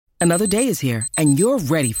Another day is here, and you're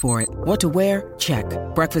ready for it. What to wear? Check.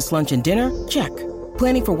 Breakfast, lunch, and dinner? Check.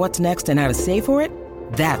 Planning for what's next and how to save for it?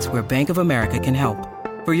 That's where Bank of America can help.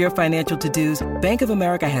 For your financial to-dos, Bank of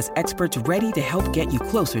America has experts ready to help get you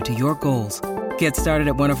closer to your goals. Get started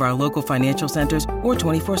at one of our local financial centers or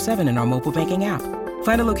 24/7 in our mobile banking app.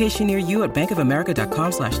 Find a location near you at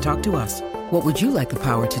bankofamerica.com/talktous. What would you like the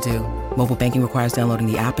power to do? Mobile banking requires downloading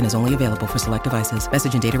the app and is only available for select devices.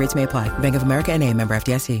 Message and data rates may apply. Bank of America N.A., member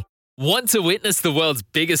FDIC. Want to witness the world's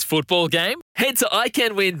biggest football game? Head to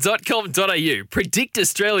iCanWin.com.au, predict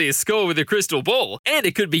Australia's score with a crystal ball, and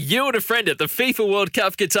it could be you and a friend at the FIFA World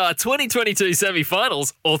Cup Qatar 2022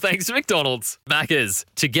 semi-finals, all thanks to McDonald's. Maccas,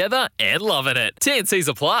 together and loving it. TNCs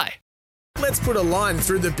apply. Let's put a line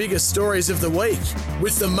through the biggest stories of the week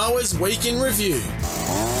with the Mowers Week in Review.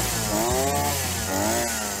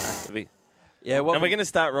 Yeah, and we're going to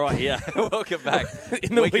start right here. Welcome back.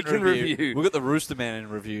 In the Week in Review. We've got the Rooster Man in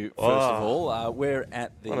review, first of all. We're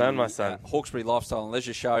at the Hawkesbury Lifestyle and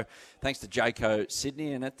Leisure Show, thanks to Jayco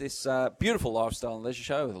Sydney, and at this beautiful Lifestyle and Leisure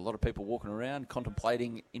Show with a lot of people walking around,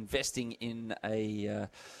 contemplating investing in a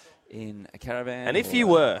caravan. And if you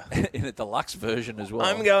were. In a deluxe version as well.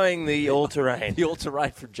 I'm going the all-terrain. The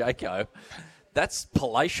all-terrain from Jayco. That's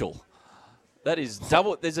palatial. That is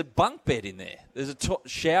double. There's a bunk bed in there. There's a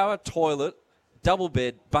shower, toilet, double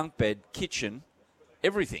bed, bunk bed, kitchen,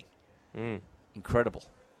 everything. Incredible.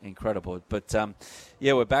 But,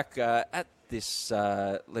 we're back at this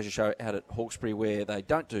leisure show out at Hawkesbury where they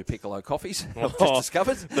don't do piccolo coffees. I've just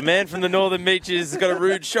discovered. The man from the Northern Beaches got a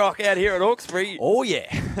rude shock out here at Hawkesbury. Oh,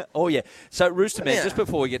 yeah. So, Rooster Man, just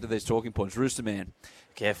before we get to these talking points, Rooster Man.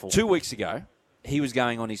 Careful. 2 weeks ago, he was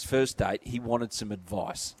going on his first date. He wanted some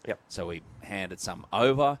advice. Yep. So we handed some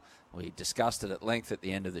over. We discussed it at length at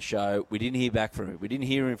the end of the show. We didn't hear back from him. We didn't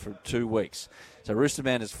hear him for 2 weeks. So Rooster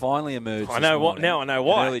Man has finally emerged. Now I know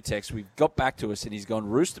why. An early text. We've got back to us, and he's gone,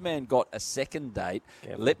 Rooster Man got a second date.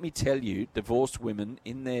 Careful. Let me tell you, divorced women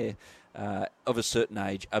in their of a certain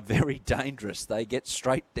age are very dangerous. They get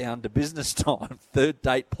straight down to business time. Third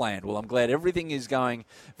date planned. Well, I'm glad everything is going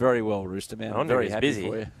very well, Rooster Man. I'm very happy busy.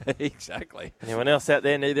 for you. Exactly. Anyone else out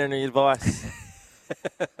there need any advice?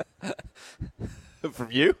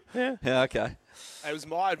 From you? Yeah. Okay. It was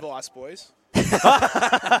my advice, boys. Here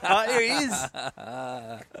he is.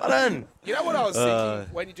 Well done. You know what I was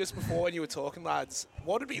thinking when you were talking, lads?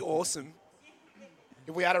 What would be awesome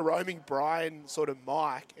if we had a roaming Brian sort of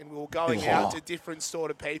mic and we were going out to different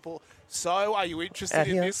sort of people. So, are you interested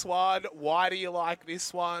in this one? Why do you like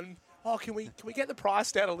this one? Oh, can we get the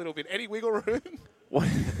price down a little bit? Any wiggle room?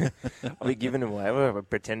 I'll be giving him away. I'll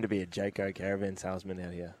pretend to be a Jayco caravan salesman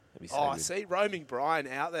out here. That'd be so good. See, roaming Brian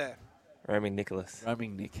out there. Roaming Nicholas.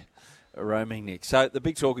 Roaming Nick. So the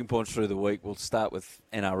big talking points through the week, we'll start with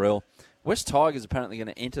NRL. West Tigers apparently going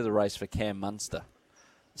to enter the race for Cam Munster.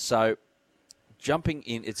 So jumping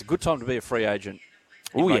in, it's a good time to be a free agent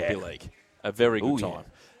in rugby league. A very good time.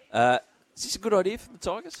 Yeah. Is this a good idea for the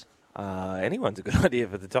Tigers? Anyone's a good idea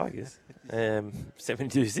for the Tigers.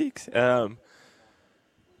 726.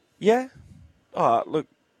 Yeah. Oh, look,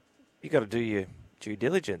 you got to do your due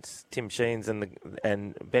diligence. Tim Sheens and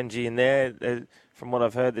Benji in there. From what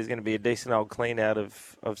I've heard, there's going to be a decent old clean out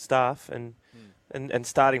of staff and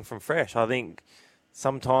starting from fresh. I think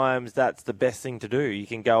sometimes that's the best thing to do. You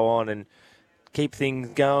can go on and keep things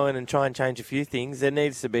going and try and change a few things. There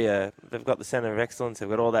needs to be they've got the Centre of Excellence. They've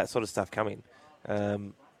got all that sort of stuff coming.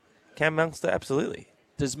 Cam Munster, absolutely.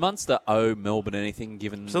 Does Munster owe Melbourne anything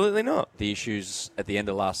given absolutely not the issues at the end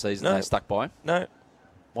of last season? No. They stuck by him? No.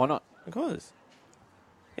 Why not? Because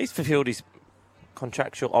he's fulfilled his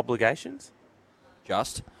contractual obligations.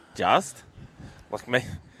 Just? Like me.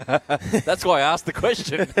 That's why I asked the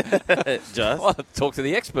question. Just? Well, talk to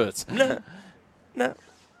the experts. No.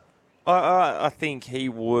 I think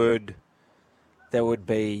there would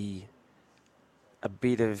be a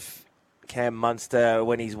bit of Cam Munster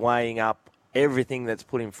when he's weighing up everything that's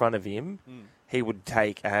put in front of him. He would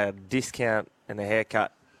take a discount and a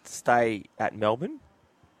haircut to stay at Melbourne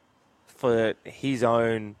for his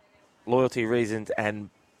own loyalty reasons and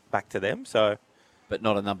back to them. So, but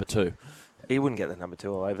not a number two. He wouldn't get the number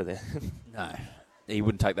two all over there. No, he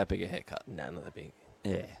wouldn't take that big a haircut. No, not that big.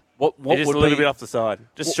 Yeah. What just would a little bit off the side,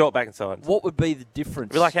 just short back and sides. What would be the difference?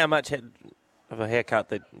 It'd be like how much of a haircut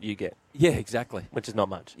that you get. Yeah, exactly. Which is not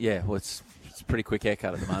much. Yeah, well, it's a pretty quick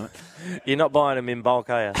haircut at the moment. You're not buying them in bulk,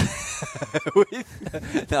 are you?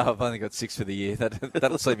 No, I've only got 6 for the year.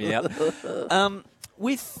 That'll see me out.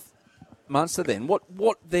 With Munster then,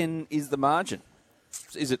 what then is the margin?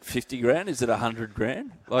 Is it 50 grand? Is it 100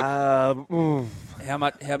 grand? Like, how big is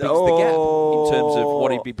the gap in terms of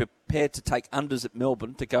what he'd be prepared to take unders at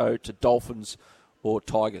Melbourne to go to Dolphins or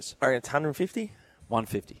Tigers? I reckon it's 150.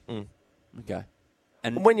 150. Okay.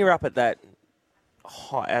 And When you're up at that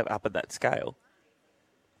up at that scale,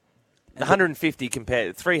 150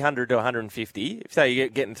 compared 300 to 150. If say you're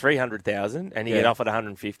getting 300,000 and you get offered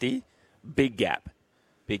 150, big gap.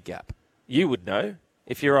 big gap. You would know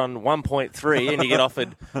if you're on 1.3 and you get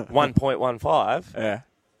offered 1.15.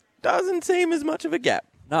 Doesn't seem as much of a gap.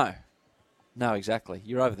 No, exactly.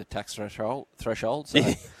 You're over the tax threshold. So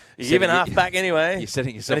You're giving half back anyway. You're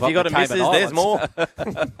setting yourself up. If you got a missus, there's more.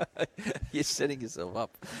 You're setting yourself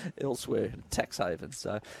up elsewhere in tax havens.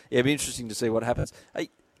 So it'll be interesting to see what happens. Hey,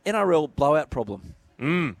 NRL blowout problem.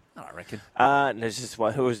 I reckon. It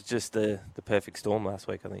was just the perfect storm last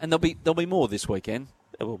week, I think. And there'll be more this weekend.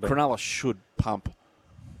 There will be. Cronulla should pump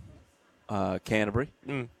Canterbury.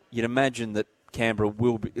 You'd imagine that Canberra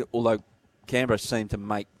will be, although Canberra seem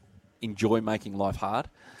to enjoy making life hard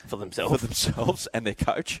for themselves and their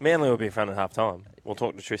coach. Manly will be in front at half time. We'll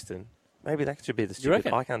talk to Tristan. Maybe that should be the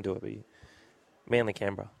stupid. I can't do it, but Manly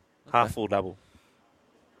Canberra. Okay. Half full double.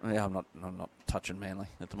 Yeah, I'm not touching Manly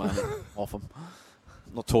at the moment. Off them.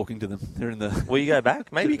 I'm not talking to them. They're in the. Will you go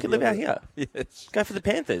back? Maybe you could live out here. Yes. Go for the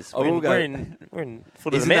Panthers. We're in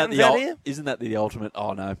foot of the mountains out here. Isn't that the ultimate?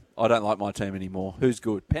 Oh no, I don't like my team anymore. Who's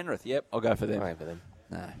good? Penrith. Yep, I'll go for them. I'll go for them.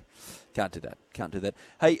 No. Can't do that.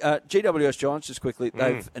 Hey, GWS Giants, just quickly,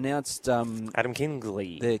 they've announced Adam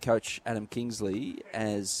Kingsley, their coach, Adam Kingsley,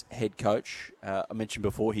 as head coach. I mentioned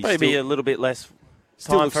before he's maybe a little bit less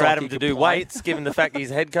time for Adam to do weights, given the fact he's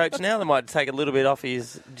head coach now. They might take a little bit off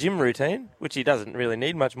his gym routine, which he doesn't really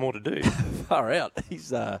need much more to do. Far out. He's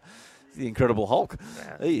the Incredible Hulk.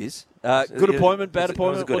 He is. Good appointment, bad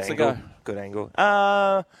appointment. What's the go? Good angle.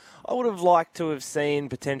 I would have liked to have seen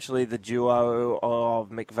potentially the duo of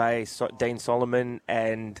McVeigh, Dean Solomon,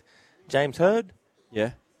 and James Hird.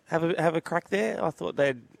 Yeah, have a crack there. I thought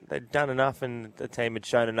they'd done enough, and the team had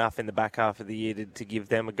shown enough in the back half of the year to give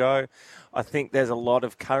them a go. I think there's a lot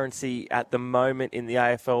of currency at the moment in the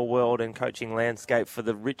AFL world and coaching landscape for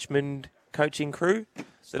the Richmond coaching crew.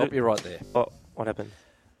 Stop you right there. What happened?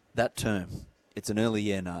 That term. It's an early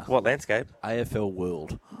year now. What landscape? AFL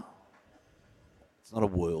world. It's not a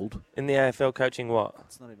world. In the AFL coaching what?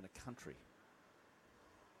 It's not even a country.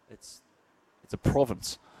 It's a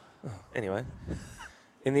province. Anyway.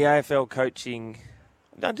 In the AFL coaching...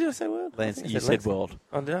 No, did I say world? You said world.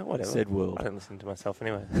 Oh, did I? Whatever. You said world. I don't listen to myself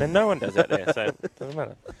anyway. Then no one does out there, so it doesn't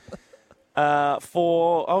matter. I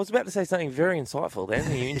was about to say something very insightful then,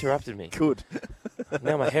 and you interrupted me. Good.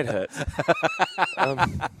 Now my head hurts.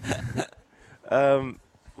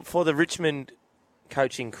 For the Richmond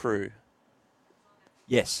coaching crew...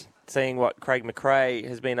 Yes. Seeing what Craig McRae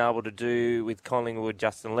has been able to do with Collingwood,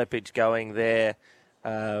 Justin Lepage going there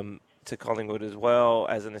to Collingwood as well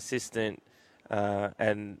as an assistant.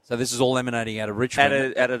 And so this is all emanating out of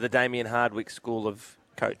Richmond? Out of the Damien Hardwick School of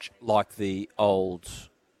Coach. Like the old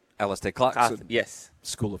Alistair Clarkson yes.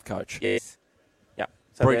 School of Coach. Yes. Yeah.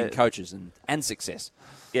 So breeding coaches and success.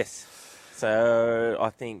 Yes. So I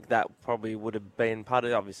think that probably would have been part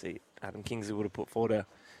of it. Obviously, Adam Kingsley would have put forward a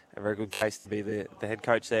very good case to be the head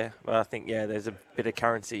coach there. But I think, there's a bit of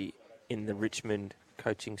currency in the Richmond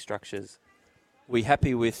coaching structures. We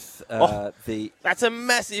happy with the... That's a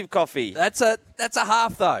massive coffee. That's a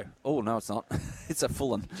half, though. Oh, no, it's not. It's a full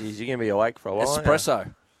one. Jeez, you're going to be awake for a while.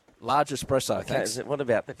 Espresso. Large espresso, thanks. What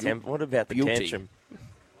about the tantrum?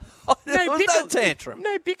 Oh, there's no tantrum.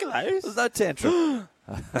 No piccolos. There's no tantrum.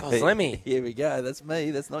 Lemmy. Here we go. That's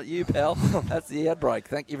me. That's not you, pal. That's the outbreak.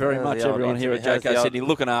 Thank you very much, everyone here at JK Sydney,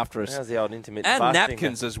 looking after us. How's the old intermittent fasting? And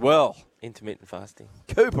napkins as well. Intermittent fasting.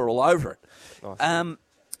 Cooper all over it. Nice.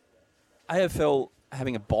 AFL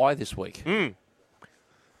having a bye this week.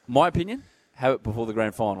 My opinion, have it before the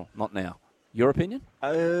grand final, not now. Your opinion?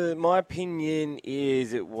 My opinion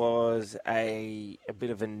is it was a bit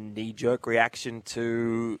of a knee-jerk reaction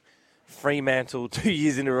to Fremantle 2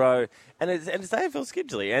 years in a row. And it's AFL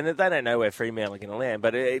scheduling, and they don't know where Fremantle are going to land.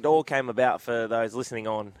 But it all came about for those listening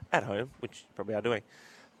on at home, which you probably are doing.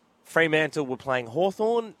 Fremantle were playing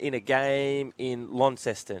Hawthorn in a game in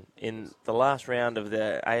Launceston in the last round of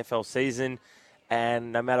the AFL season.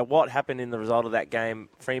 And no matter what happened in the result of that game,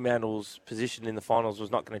 Fremantle's position in the finals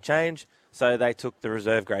was not going to change. So they took the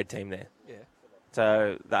reserve grade team there. Yeah.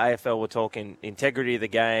 So the AFL were talking integrity of the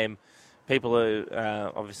game. People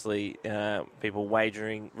are obviously people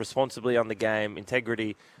wagering responsibly on the game,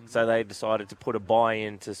 integrity. Mm-hmm. So they decided to put a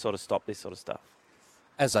buy-in to sort of stop this sort of stuff.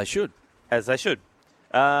 As they should.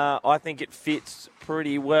 I think it fits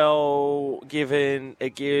pretty well, given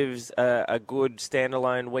it gives a good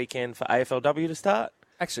standalone weekend for AFLW to start.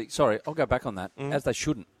 Actually, sorry, I'll go back on that, as they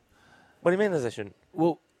shouldn't. What do you mean as they shouldn't?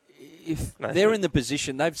 Well, if they're in the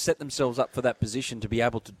position, they've set themselves up for that position to be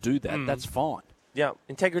able to do that, that's fine. Yeah,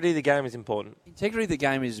 integrity of the game is important. Integrity of the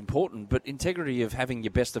game is important, but integrity of having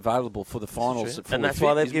your best available for the finals at and that's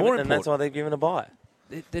why they've given, more important. And that's why they've given a bye.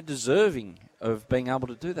 They're deserving of being able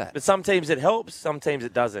to do that. But some teams it helps, some teams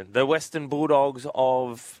it doesn't. The Western Bulldogs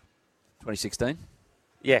of 2016,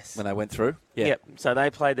 yes, when they went through, Yep. So they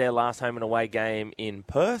played their last home and away game in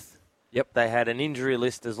Perth. Yep. They had an injury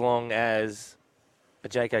list as long as a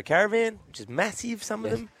Jayco Caravan, which is massive. Some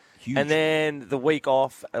of them, huge. And then the week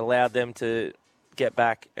off allowed them to get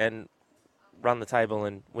back and run the table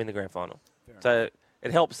and win the grand final. So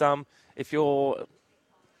it helps some. If you're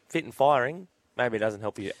fit and firing, maybe it doesn't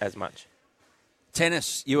help you as much.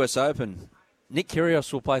 Tennis, US Open. Nick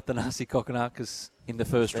Kyrgios will play at the Nasi Kokonakis in the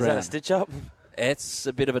first round. Is that a stitch-up? It's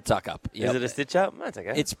a bit of a tuck-up. Yep. Is it a stitch-up? That's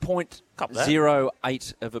okay. It's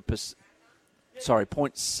 0.08 of a percent. Sorry,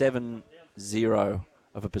 0.70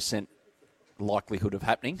 of a percent likelihood of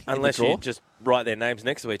happening. Unless you just write their names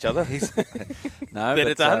next to each other. No, then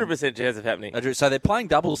it's 100% chance of happening. So they're playing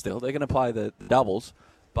doubles still. They're going to play the doubles,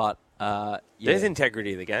 but there's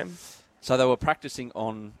integrity of the game. So they were practicing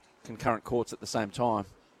on concurrent courts at the same time,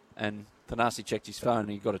 and Thanasi checked his phone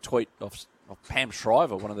and he got a tweet of Pam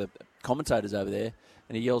Shriver, one of the commentators over there,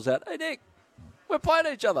 and he yells out, "Hey Nick, we're playing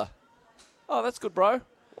each other." "Oh, that's good, bro."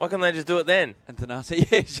 Why can't they just do it then? And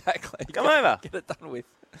Thanasi, yeah, exactly. Come over. Get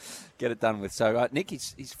it done with. So Nick,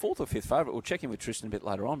 he's fourth or fifth favourite. We'll check in with Tristan a bit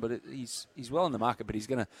later on, but he's well in the market. But he's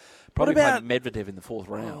going to probably play Medvedev in the fourth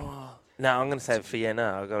round. No, I'm going to say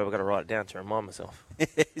Vienna. I've got to write it down to remind myself.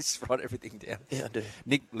 Just write everything down. Yeah, I do.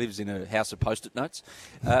 Nick lives in a house of Post-it notes.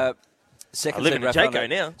 Second I live in Jayco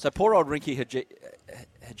now. So poor old Rinky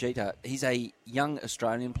Hajita, he's a young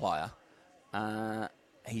Australian player.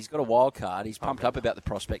 He's got a wild card. He's pumped up about the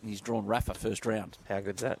prospect, and he's drawn Rafa first round. How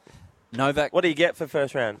good's that? Novak. What do you get for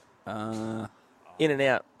first round? In and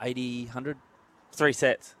out. 80, 100. 3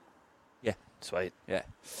 sets. Yeah. Sweet. Yeah.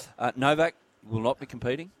 Novak will not be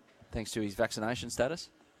competing thanks to his vaccination status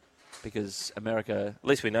because America... At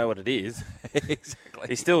least we know what it is. Exactly.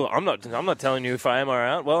 He's still... I'm not telling you if I am or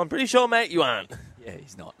aren't. Well, I'm pretty sure, mate, you aren't. Yeah,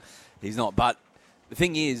 he's not. He's not. But the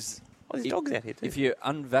thing is... Oh, there's dogs out here too. If you're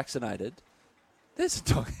unvaccinated... There's a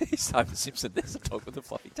dog. He's Homer Simpson. There's a dog with a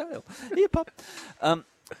fluffy tail. Here, pup.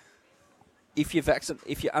 If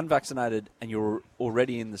you're unvaccinated and you're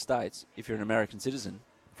already in the States, if you're an American citizen,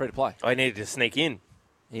 free to play. I needed to sneak in.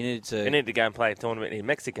 You needed to. I needed to go and play a tournament in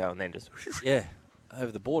Mexico and then just... Yeah,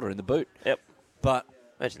 over the border in the boot. Yep. But...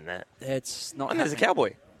 Imagine that. It's not... And there's a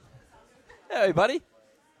cowboy. Hey, buddy.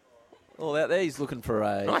 All out there, he's looking for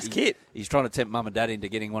a... Nice kid. He's trying to tempt mum and dad into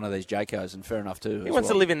getting one of these Jaycos, and fair enough too. He wants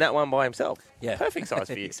to live in that one by himself. Yeah. Perfect size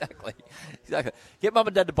for you. Exactly. Get mum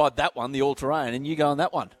and dad to buy that one, the all-terrain, and you go on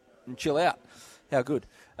that one and chill out. How good.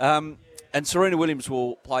 And Serena Williams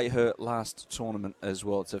will play her last tournament as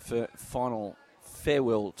well. It's a final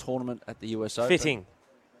farewell tournament at the US Open. Fitting.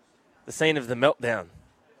 The scene of the meltdown.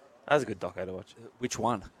 That was a good doco to watch. Which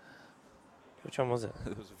one? Which one was it?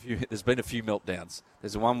 There's been a few meltdowns.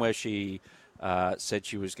 There's the one where she said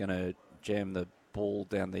she was going to jam the ball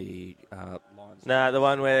down the lines. No, the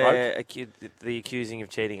one where the accusing of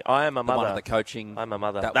cheating. I am a mother. The one of the coaching. I'm a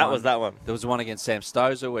mother. That was that one. There was the one against Sam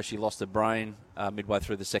Stosur where she lost her brain midway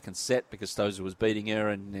through the second set because Stosur was beating her,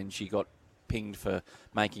 and then she got pinged for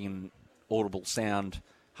making an audible sound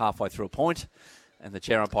halfway through a point, and the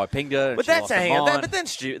chair umpire pinged her. But that's but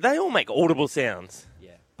that's stupid. They all make audible sounds.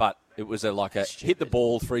 Yeah, but it was hit the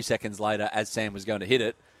ball 3 seconds later as Sam was going to hit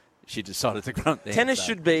it. She decided to grunt there. Tennis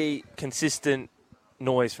should be consistent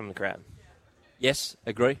noise from the crowd. Yes,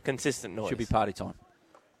 agree. Consistent noise. Should be party time.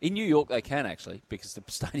 In New York, they can actually because the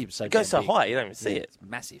stadium's so it goes so big. high, you don't even see it. It's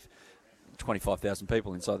massive. 25,000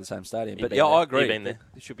 people inside the same stadium. You've But yeah, there. I agree. You've been there.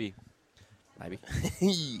 It should be maybe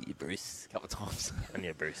Bruce. a couple of times. And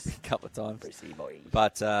yeah, Bruce. A couple of times. Brucey boy.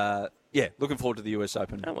 But yeah, looking forward to the US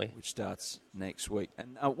Open, Aren't we? which starts next week.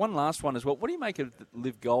 And one last one as well. What do you make of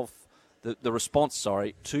Live Golf? The response,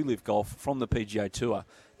 to Live Golf from the PGA Tour.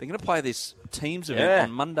 They're going to play this teams event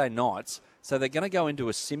on Monday nights. So they're going to go into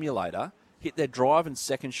a simulator, hit their drive and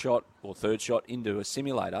second shot or third shot into a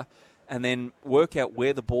simulator, and then work out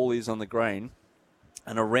where the ball is on the green.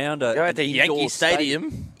 And around Go out to Yankee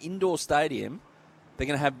Stadium. Indoor stadium, they're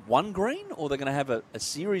going to have one green or they're going to have a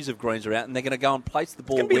series of greens around, and they're going to go and place the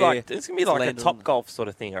ball It's going to be like a Top Golf sort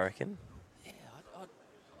of thing, I reckon.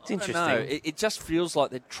 It's interesting. No, it just feels like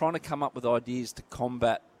they're trying to come up with ideas to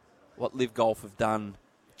combat what Live Golf have done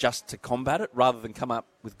just to combat it rather than come up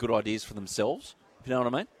with good ideas for themselves. If you know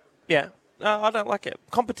what I mean? Yeah. No, I don't like it.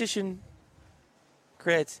 Competition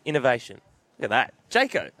creates innovation. Look at that.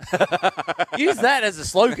 Jaco. Use that as a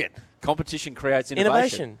slogan. Competition creates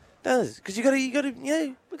Innovation does. Because you got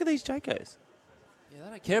to, look at these Jacos. Yeah, they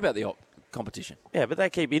don't care about the competition. Yeah, but they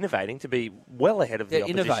keep innovating to be well ahead of the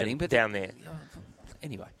opposition innovating, but down there.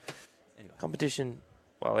 Anyway. Competition,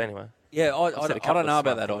 well, anyway. Yeah, I said a don't couple know of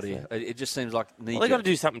about that smart idea. things It just seems like Well, they got to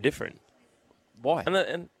do something different. Why?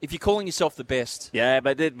 And if you're calling yourself the best. Yeah,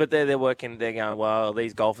 but they're working. They're going, well,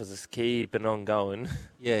 these golfers are keeping on going.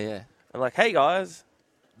 Yeah. I'm like, hey guys,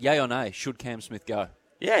 Yay or nay? Should Cam Smith go?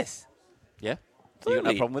 yes, Yeah. absolutely. You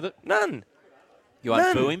got no problem with it? None, You won't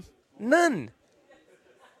None. boo him?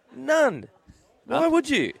 none. Why would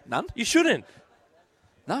you? None? You shouldn't.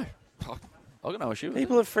 No. I've got no issue with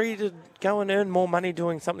People are free to go and earn more money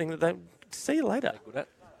doing something that they see you later. it. Good at.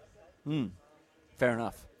 Fair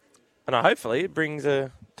enough. And hopefully it brings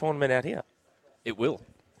a tournament out here. It will.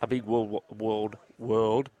 A big worldwide.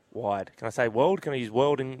 Can I say world? Can I use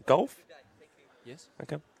world in golf? Yes.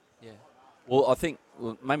 Okay. Yeah. Well, I think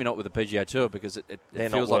maybe not with the PGA Tour because it They're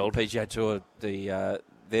feels not like world. the PGA Tour,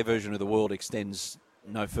 their version of the world extends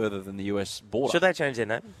no further than the US border. Should they change their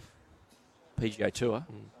name PGA Tour?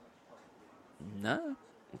 No.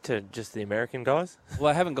 to just the American guys?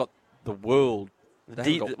 Well, they haven't got the world.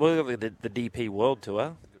 They haven't got The DP World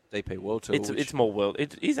Tour. DP World Tour. It's more world.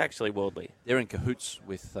 It is actually worldly. They're in cahoots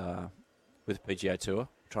with PGA Tour,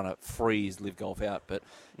 trying to freeze Live Golf out. But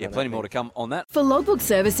yeah, plenty more to come on that. For logbook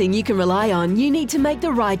servicing you can rely on, you need to make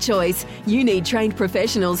the right choice. You need trained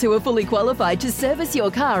professionals who are fully qualified to service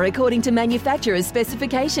your car according to manufacturer's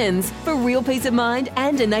specifications. For real peace of mind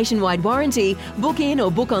and a nationwide warranty, book in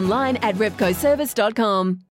or book online at repcoservice.com.